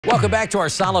Welcome back to our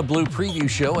Solid Blue preview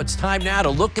show. It's time now to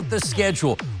look at the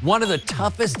schedule, one of the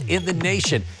toughest in the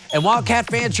nation. And Wildcat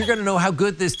fans, you're going to know how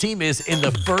good this team is in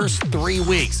the first 3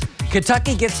 weeks.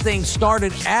 Kentucky gets things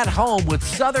started at home with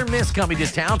Southern Miss coming to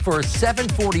town for a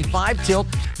 7:45 tilt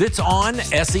that's on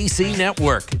SEC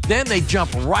Network. Then they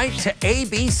jump right to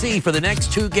ABC for the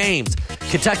next 2 games.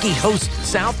 Kentucky hosts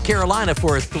South Carolina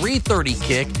for a 3:30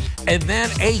 kick, and then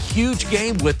a huge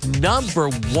game with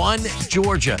 #1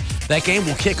 Georgia. That game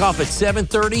will kick off at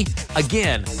 7:30,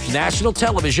 again, national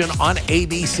television on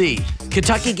ABC.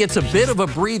 Kentucky gets a bit of a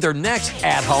breather next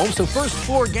at home, so first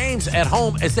 4 games at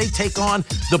home as they take on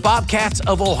the Bobcats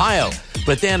of Ohio.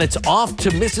 But then it's off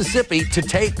to Mississippi to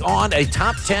take on a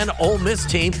top 10 Ole Miss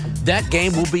team. That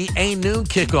game will be a noon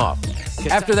kickoff.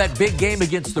 After that big game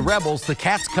against the Rebels, the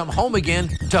Cats come home again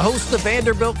to host the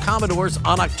Vanderbilt Commodores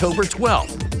on October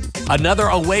 12th. Another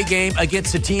away game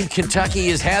against a team Kentucky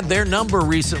has had their number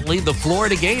recently, the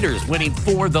Florida Gators, winning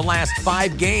 4 of the last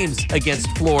 5 games against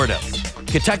Florida.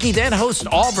 Kentucky then hosts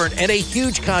Auburn at a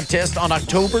huge contest on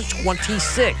October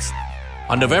 26th.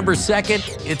 On November 2nd,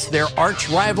 it's their arch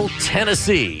rival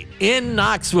Tennessee in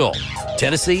Knoxville.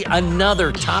 Tennessee,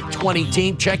 another top 20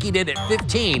 team, checking in at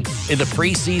 15 in the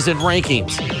preseason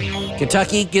rankings.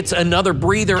 Kentucky gets another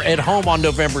breather at home on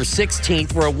November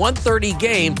 16th for a 1:30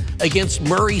 game against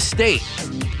Murray State.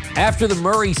 After the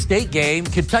Murray State game,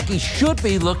 Kentucky should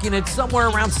be looking at somewhere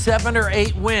around 7 or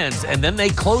 8 wins, and then they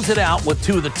close it out with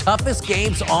 2 of the toughest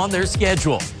games on their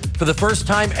schedule. For the first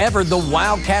time ever, the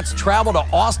Wildcats travel to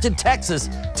Austin, Texas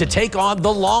to take on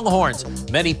the Longhorns.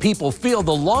 Many people feel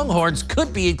the Longhorns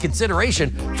could be in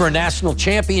consideration for a national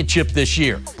championship this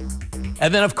year.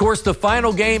 And then, of course, the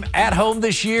final game at home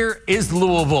this year is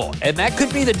Louisville, and that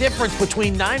could be the difference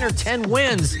between 9 or 10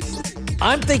 wins.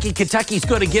 I'm thinking Kentucky's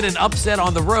going to get an upset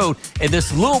on the road in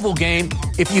this Louisville game.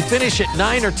 If you finish at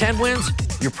 9 or 10 wins,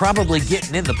 you're probably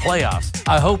getting in the playoffs.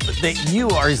 I hope that you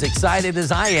are as excited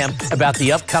as I am about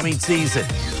the upcoming season.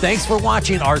 Thanks for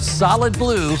watching our Solid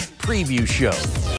Blue preview show.